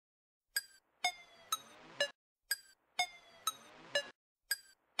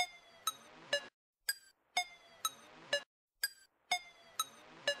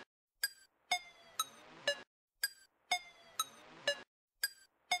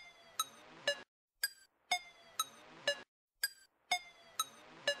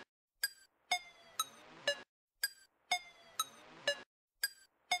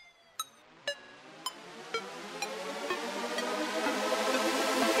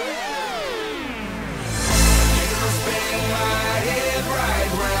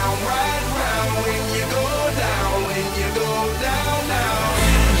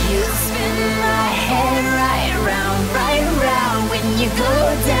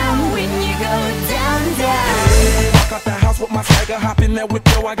with my swagger, hop in that whip,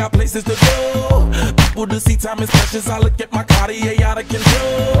 yo, I got places to go. People to see, time is precious, I look at my Cartier out of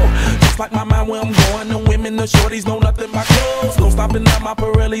control. Just like my mind where I'm going, the women, the shorties know nothing but clothes. No stopping at my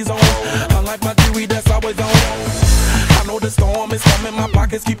Pirelli's on, unlike my jewelry that's always on. I know the storm is coming, my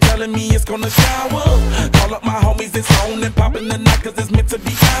pockets keep telling me it's gonna shower. Call up my homies, it's on and popping the night cause it's meant to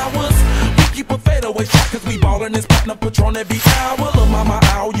be ours. We keep a fadeaway shot cause we ballin' this platinum Patron every hour. Look mama,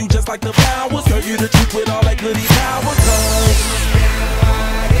 ow, you just like the flowers. Girl, you the truth with all that goody power.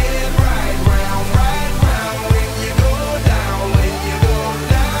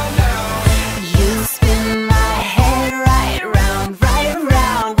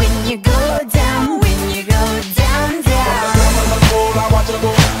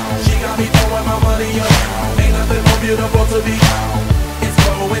 Beautiful to be, it's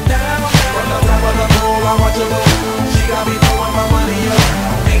going down. From the top of the pool, I watch her go. She got me throwing my money up.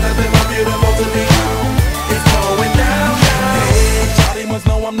 Ain't nothing more beautiful to be, it's going down. Hey, Charlie must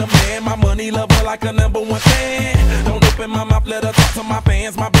know I'm the man. My money lover like a #1 fan. Don't open my mouth, let her talk to my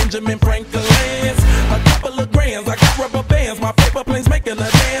fans. My Benjamin Franklin's, a couple of grands. I got rubber bands. My paper planes making a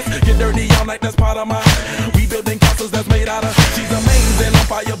dance. Get dirty all night, that's part of my. We building castles that's made out of. She's amazing, I'm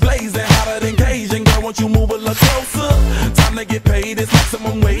fire blazing, hotter than Cajun. Girl, won't you move a little closer? Time to get paid, it's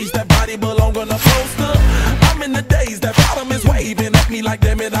maximum wage. That body belong on a poster. I'm in the days, that bottom is waving at me like,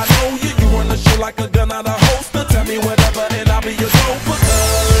 damn it, I know you. You run the show like a gun out of holster. Tell me whatever and I'll be your gopher.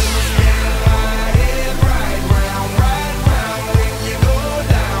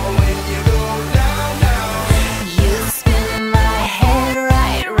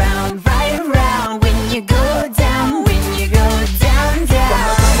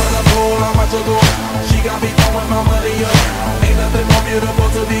 Beautiful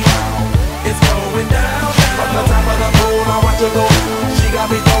to be, it's going down. From the top of the pool, I watch her go. She got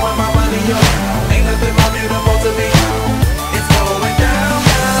me throwing my money up. Ain't nothing more beautiful to be, it's going down.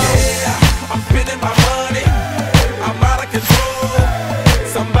 Yeah, I'm spending my money, I'm out of control.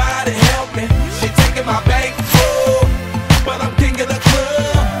 Somebody help me, she taking my bank full. But I'm king of the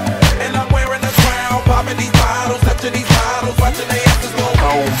club, and I'm wearing a crown. Popping these bottles, touching these bottles, watching they asses go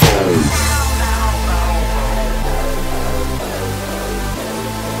boom, boom.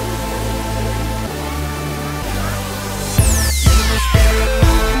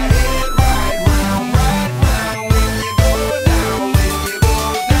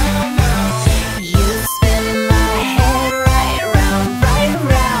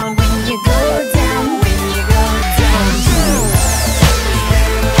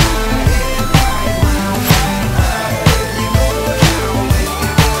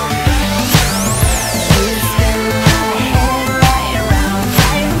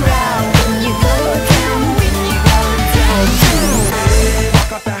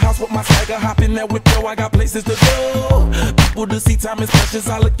 Hop in that whip, yo, I got places to go. People to see, time is precious,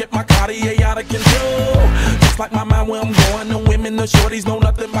 I look at my Cartier out of control. Just like my mind where I'm going, the women, the shorties know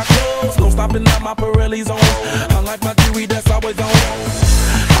nothing but clothes. No stopping at my Pirelli's on, unlike my jewelry that's always on.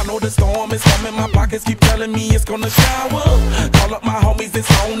 I know the storm is coming, my pockets keep telling me it's gonna shower. Call up my homies, it's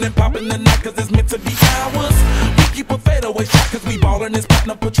on and popping the night cause it's meant to be ours. We keep a fadeaway shot cause we ballin' this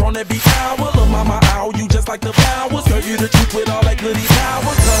platinum Patron every hour. Look mama, ow, you just like the flowers. Girl, you the truth with all that goody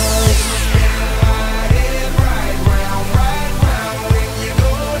power.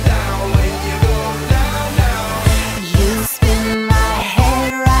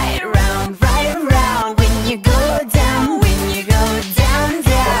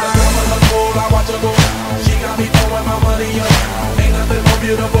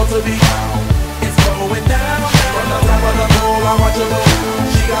 Beautiful to be, it's going down. From the top of the pool, I watch her go.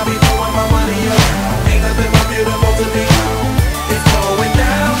 She got me throwing my money up. Ain't nothing more beautiful to be, it's going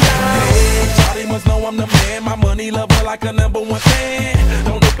down. Hey, Charlie must know I'm the man. My money lover like a #1 fan.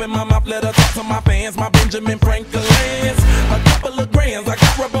 Don't open my mouth, let her talk to my fans. My Benjamin Franklin's, a couple of grands. I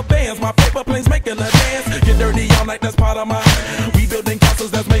got rubber bands. My paper planes making a dance. Get dirty all night, that's part of my. We building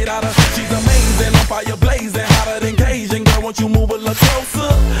castles that's made out of. She's amazing, I'm fire blazing, hotter than Cajun. Girl, won't you move a little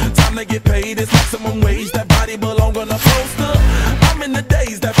closer? Time to get paid, it's maximum wage. That body belong on a poster. I'm in the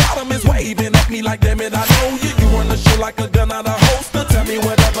days, that bottom is waving at me like, damn it, I know you. You run the show like a gun out of holster. Tell me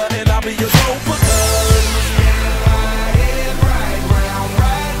whatever and I'll be your gopher.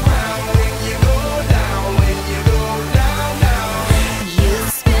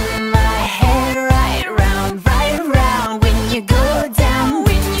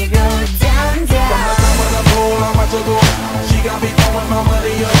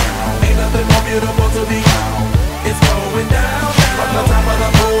 Beautiful to be, it's going down. From the top of the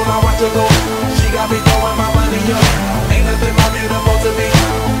pool, I watch her go. She got me throwing my money up. Ain't nothing more beautiful to be,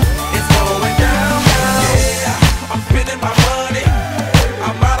 it's going down. Yeah, I'm spinning my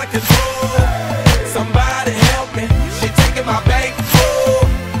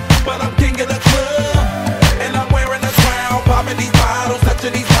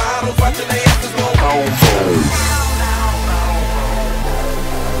watching they asses go boom.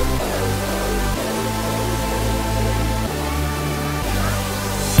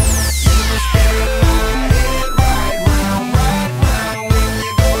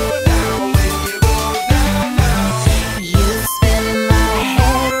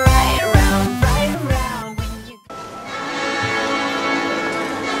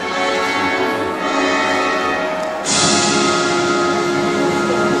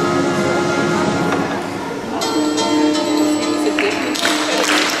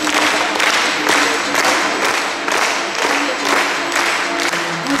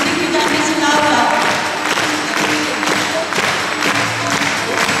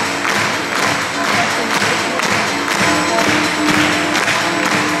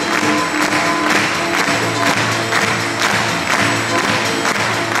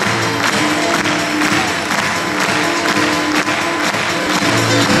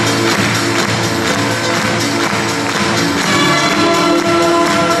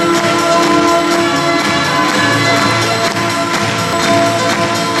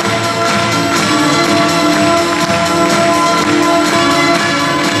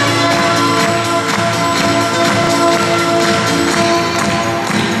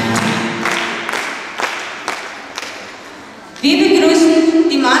 Wir begrüßen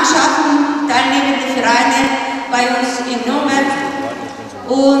die Mannschaften, teilnehmende Vereine bei uns in Nürnberg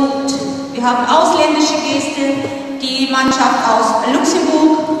und wir haben ausländische Gäste, die Mannschaft aus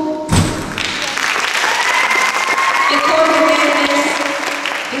Luxemburg,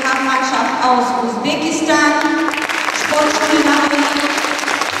 wir haben Mannschaft aus Usbekistan, Sportgymnastik,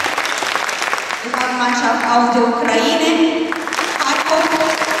 wir haben Mannschaft aus der Ukraine,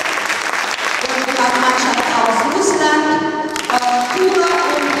 und wir haben Mannschaft aus Russland, Kuba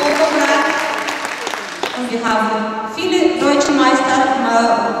und Volgograd. Und wir haben viele deutsche Meister,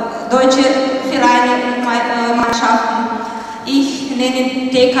 deutsche Vereine und Mannschaften. Ich nenne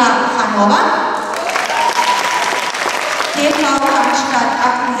TK Hannover, TV Cannstatt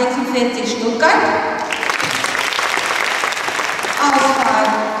 1846 Stuttgart, Auswahl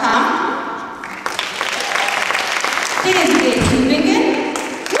Kamp, TSG Wiblingen,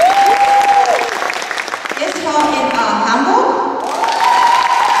 SVNA Hamburg,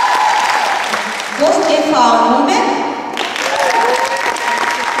 Post e.V. Nürnberg,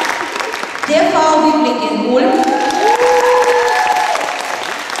 TV Wiblingen Ulm,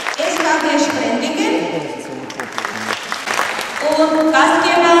 SKG Sprendingen und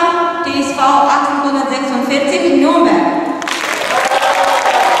Gastgeber TSV 1846 Nürnberg.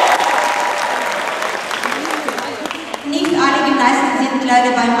 Nicht alle Gymnasten sind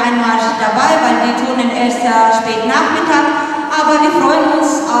leider beim Einmarsch dabei, weil die turnen erst spät Nachmittag, aber wir freuen uns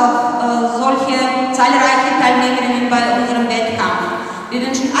auf solche zahlreiche Teilnehmerinnen bei unserem Wettkampf. Wir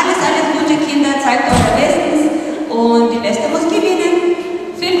wünschen alles Gute, Kinder, zeigt euer Bestes und die Beste muss gewinnen.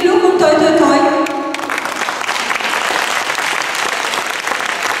 Viel Glück und toi toi toi!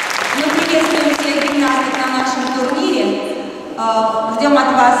 Мы приветствуем всех гимнасток на нашем турнире. Ждем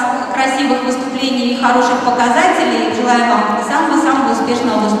от вас красивых выступлений и хороших показателей. Желаем вам самого-самого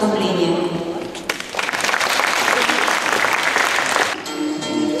успешного выступления.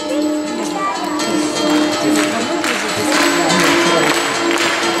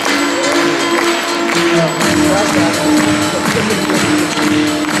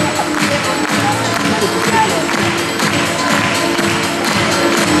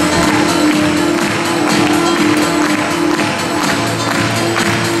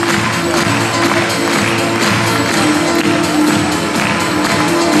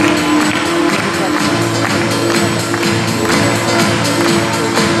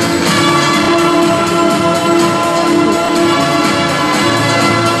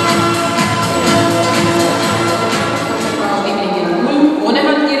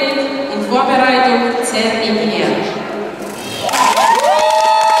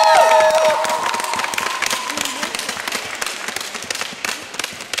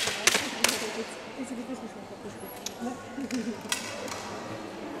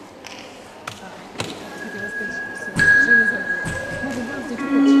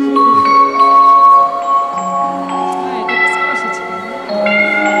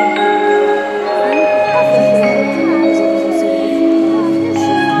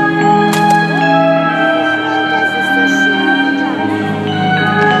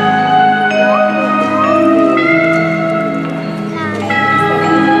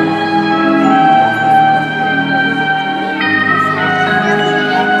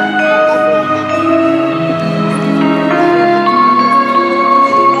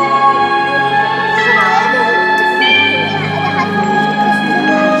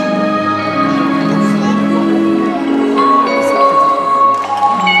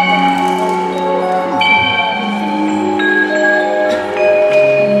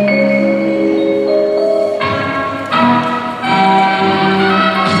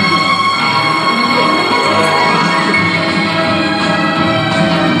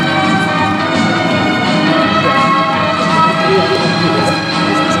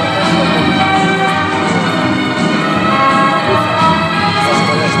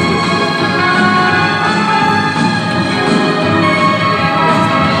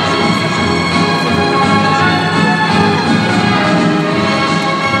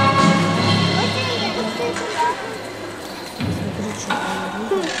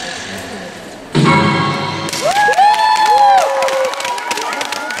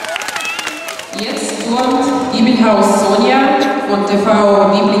 Frau Sonja von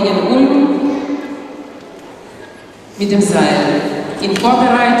TV Wiblingen-Ulm mit dem Seil. In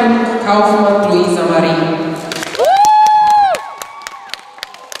Vorbereitung Kaufmann Luisa Marie.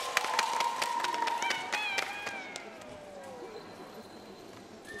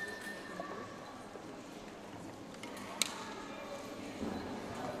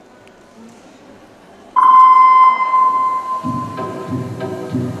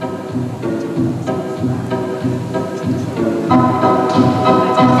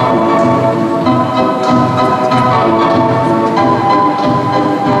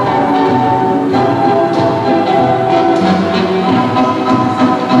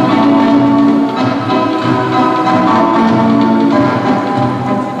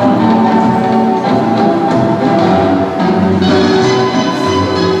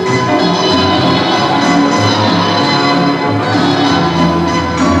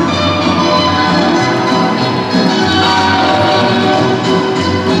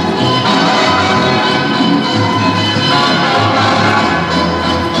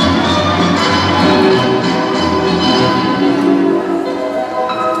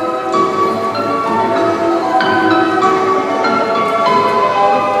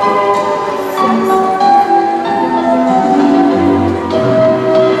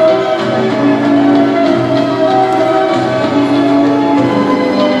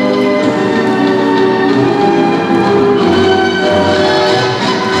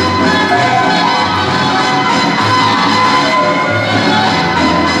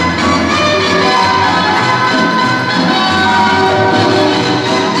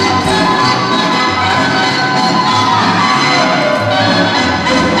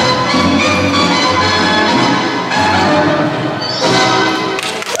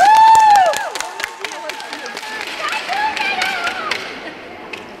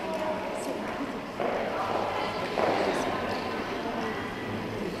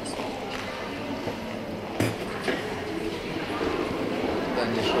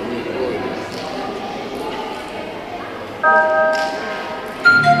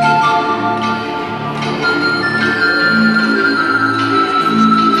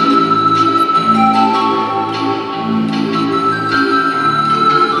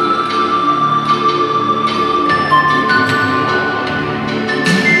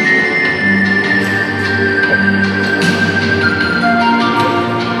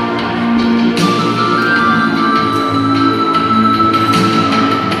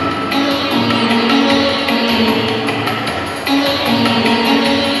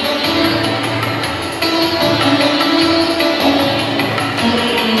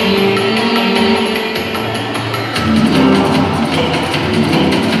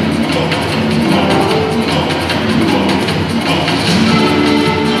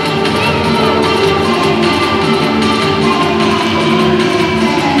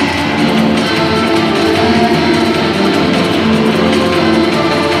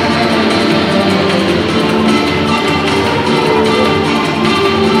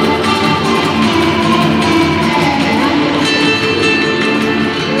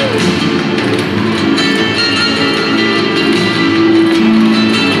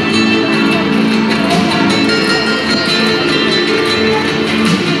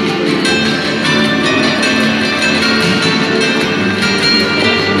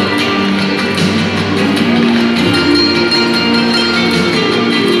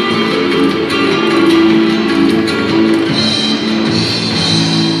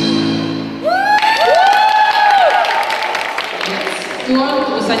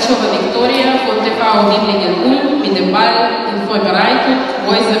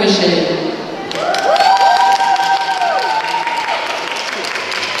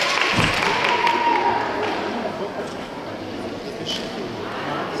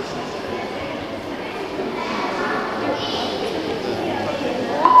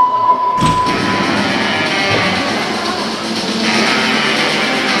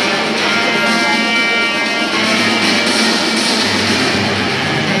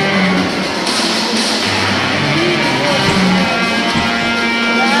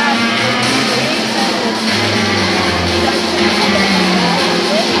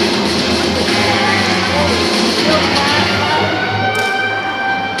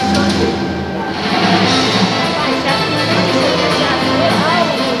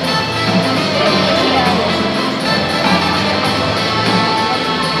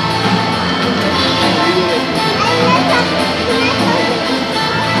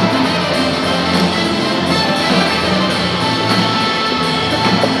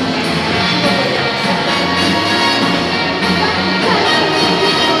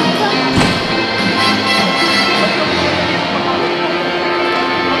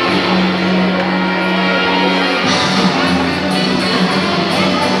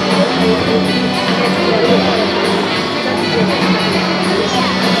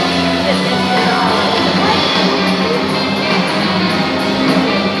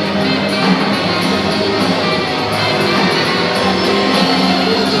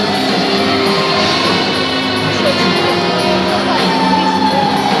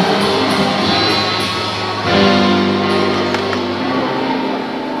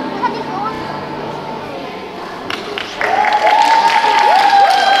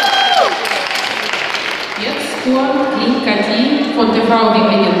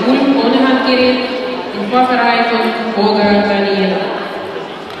 Handgerät in Vorbereitung Boger Daniela.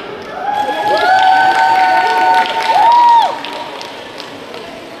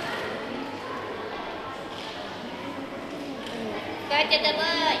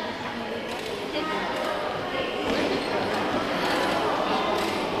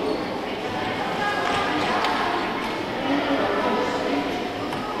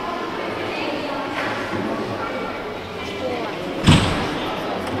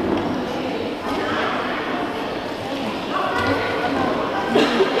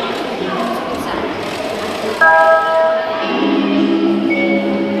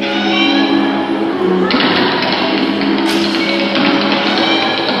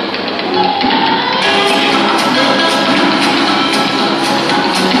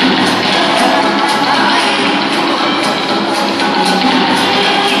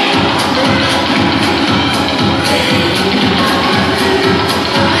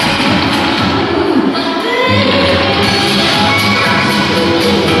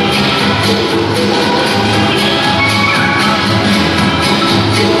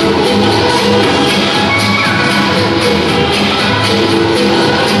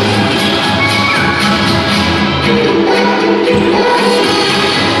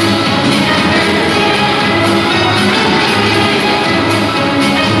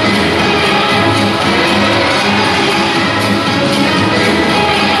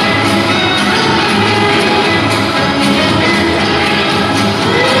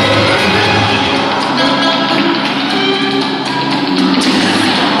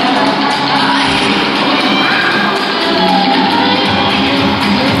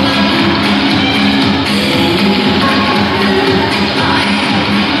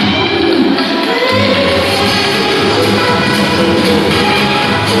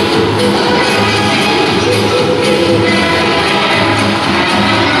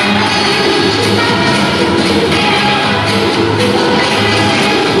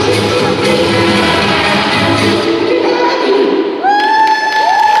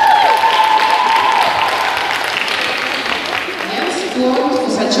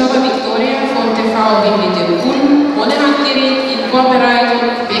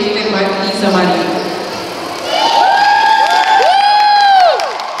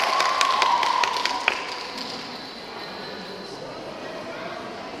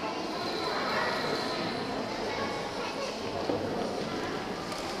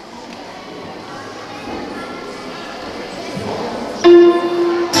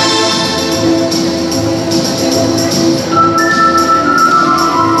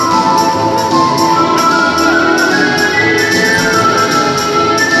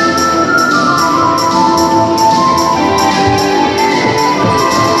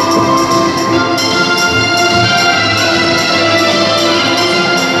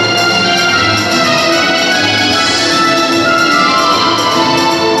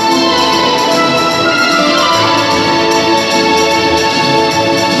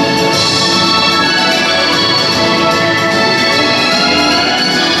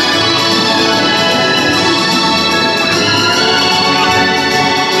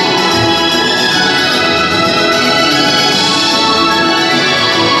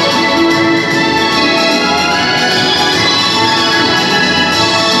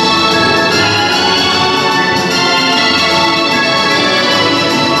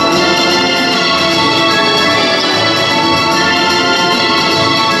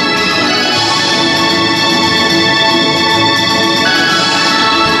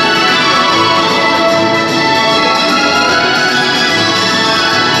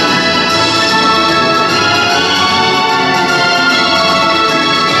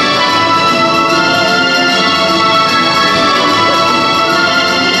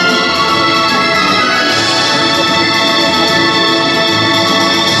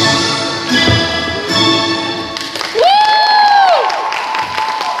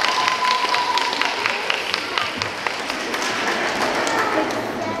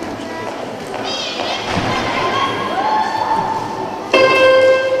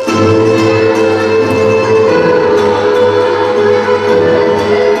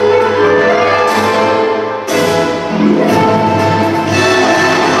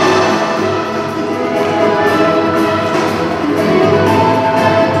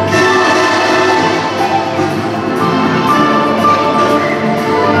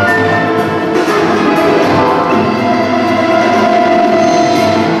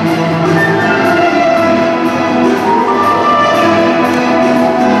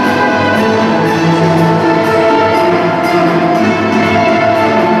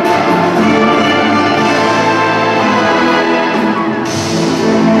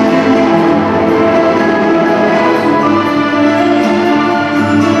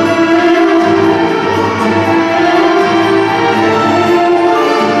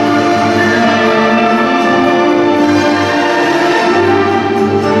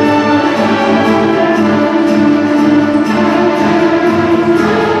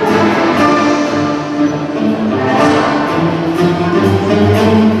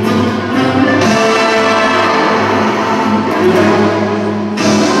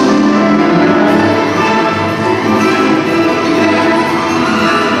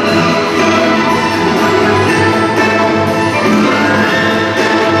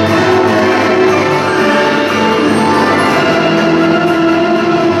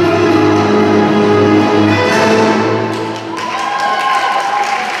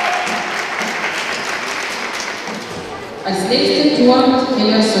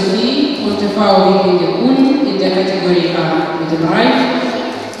 Keller Sophie von TV Wiblingen Ulm in der Kategorie A mit dem Reif.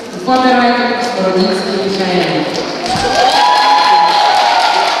 Die Vorbereitung Sportgymnastik Michael.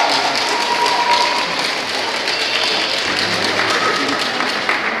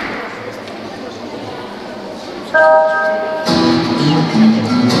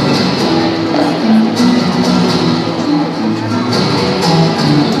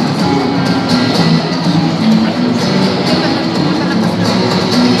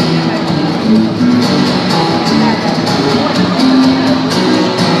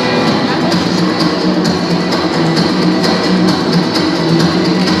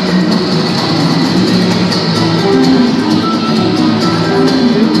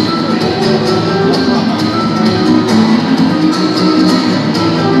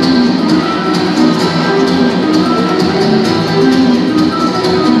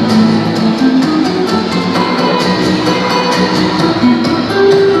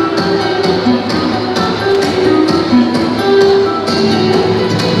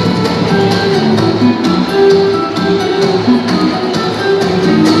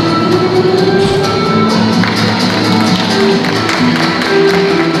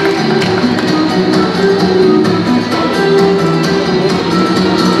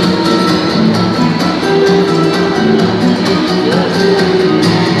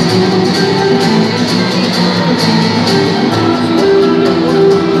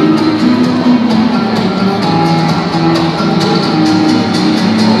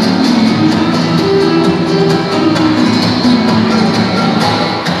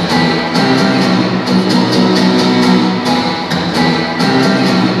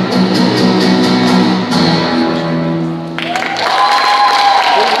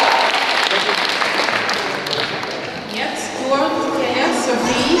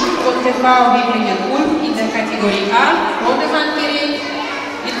 Wiblingen Ulm in der Kategorie A, Rodehandgerät,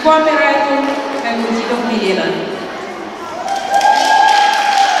 mit Vorbereitung bei Musik und Milena.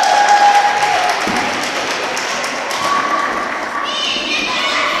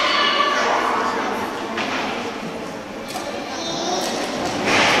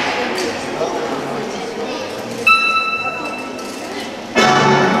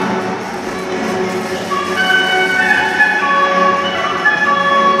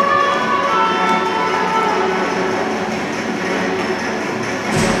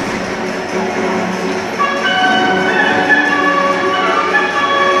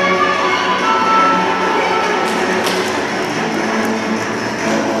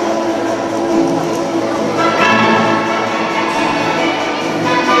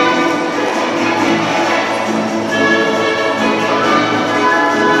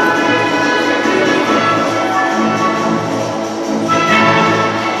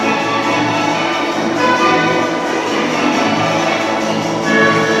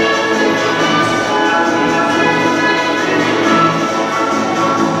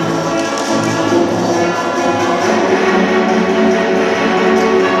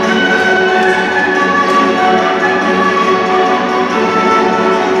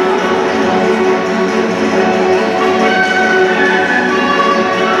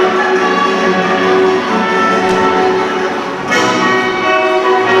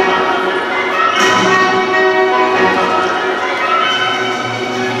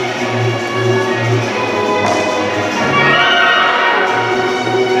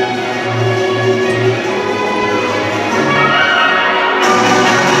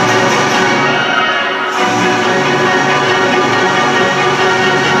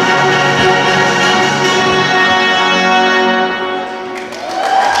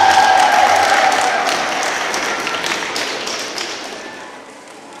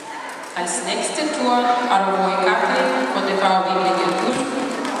 Als nächste Tour Arvoy Kathleen von der TV Wiblingen Ulm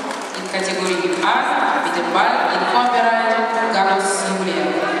in Kategorie A mit dem Ball in Vorbereitung Gauss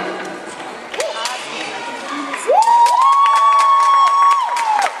Julia.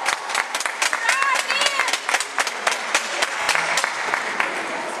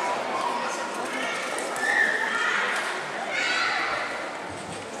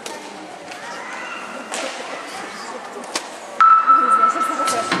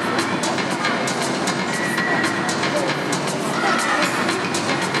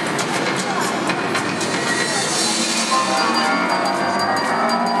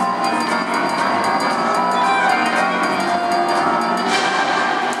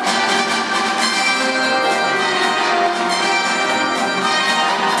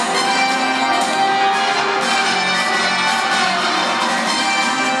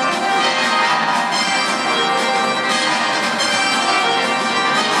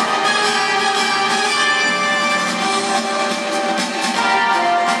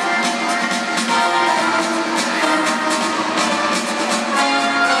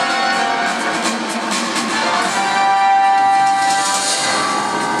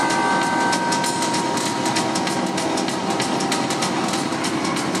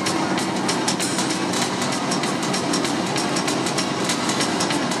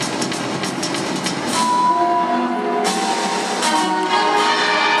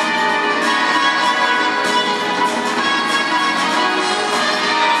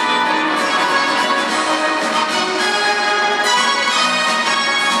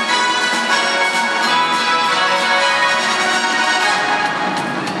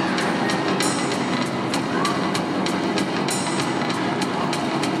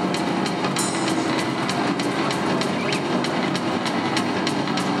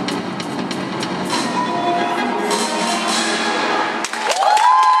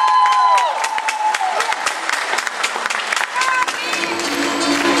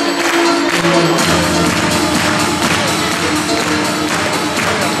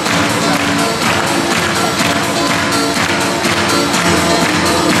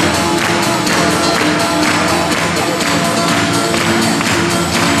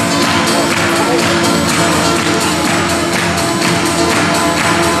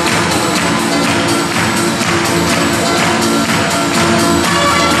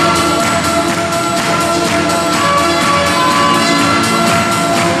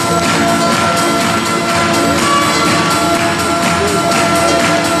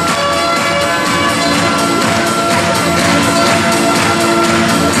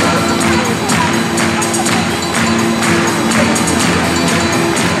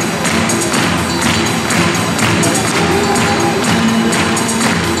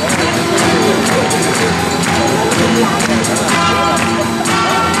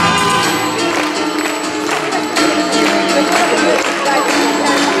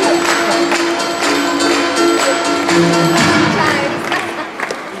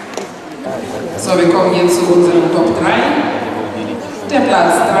 So, wir kommen jetzt zu unserem Top 3. Der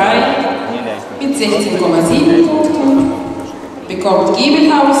Platz 3 mit 16,7 Punkten bekommt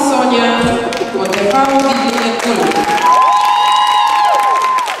Giebelhaus Sonja von der TV Wiblingen Ulm.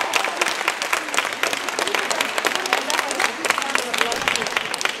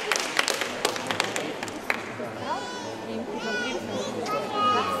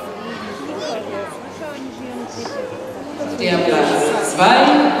 Der Platz 2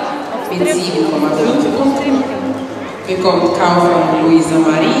 mit 7,5 Punkten bekommt Kaufmann Luisa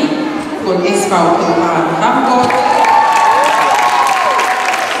Marie von SVPA Hamburg.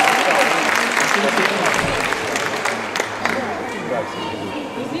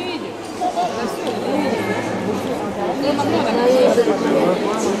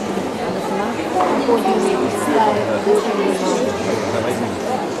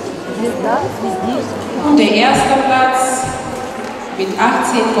 Und der erste Platz mit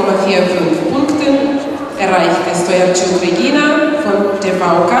 18,45 Punkten erreichte Stojarczuk Regina von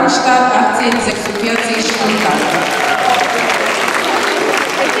TV Cannstatt 1846 Stuttgart.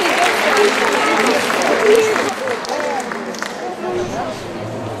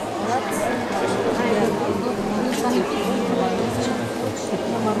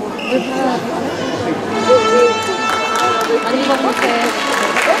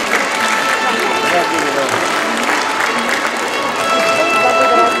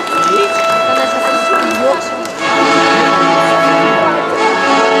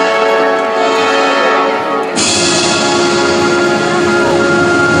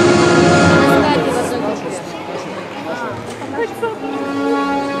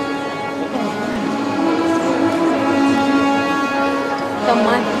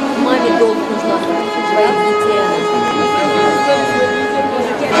 Маме долг нужно своих детей.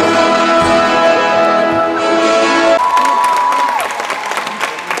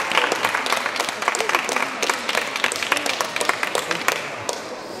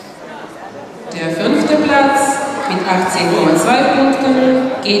 Der fünfte Platz mit 18,2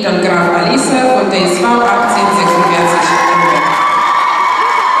 Punkten geht an Graf Alissa von der SV 1846.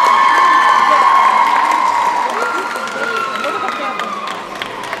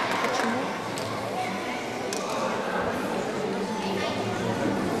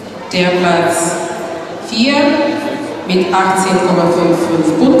 Der Platz 4 mit 18,55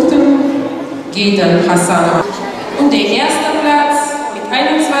 Punkten geht an Hassan. Und der erste Platz mit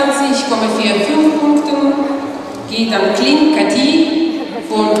 21,45 Punkten geht an Klin Kati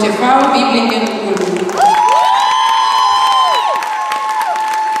von TV Wiblingen Ulm.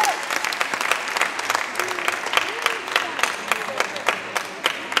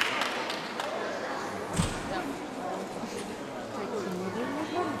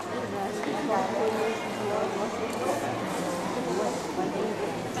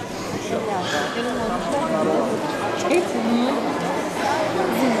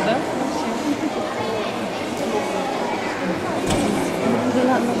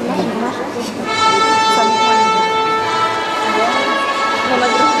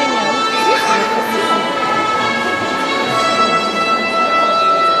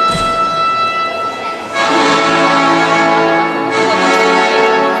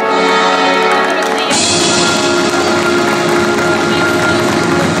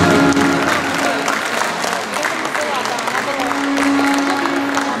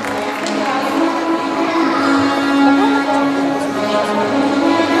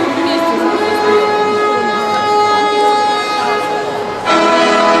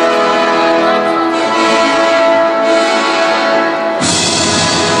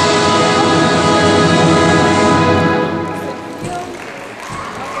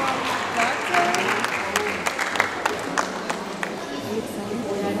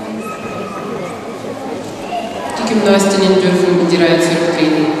 Gymnastinnen dürfen die Reihe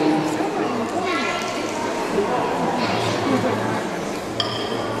zurücktreten.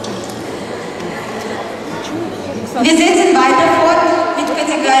 Wir setzen weiter fort mit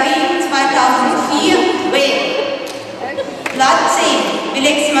Kategorie 2004 B. Platz 10,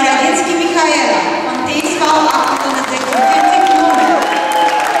 Wilecki Maradinski Michaela von TSV 846 Nürnberg.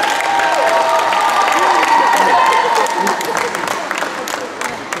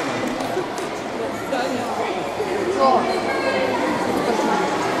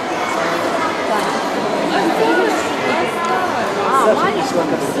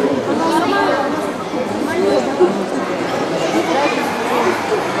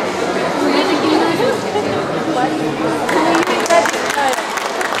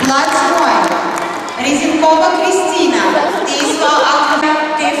 Platz 9, Ryzimkova Kristina, TSV 8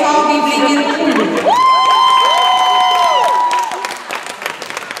 TV Wiblingen.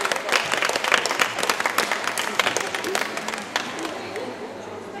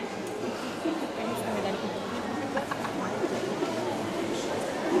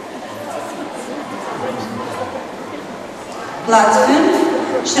 Platz 5,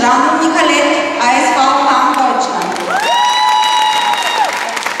 Schramm Nicolette, ASV Hamm Deutschland.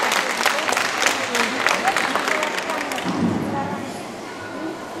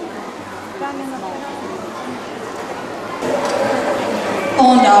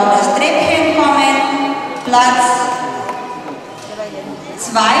 Und auf das Treppchen kommen, Platz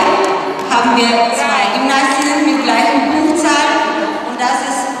 2, haben wir 2 Gymnastinnen mit gleicher Punktzahl und das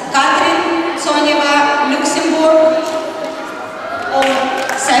ist Katrin Sonjeva, Luxemburg und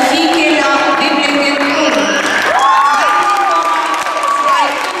Sophie Keller, Wiblingen.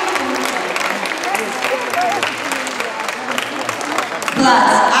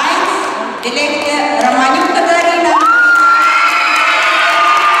 Platz 1, Elekte Romaniuk Katharina.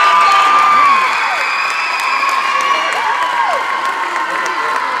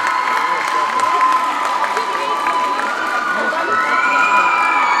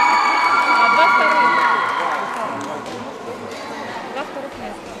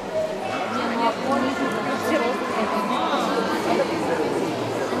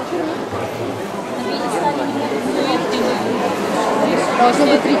 Должно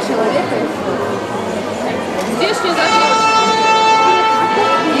быть 3 человека. Здесь не забыл.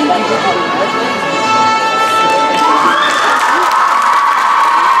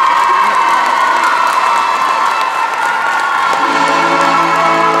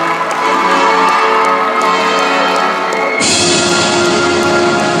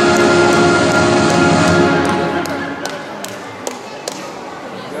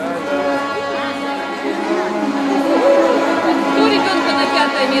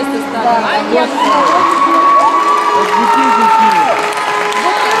 Место стало. Да,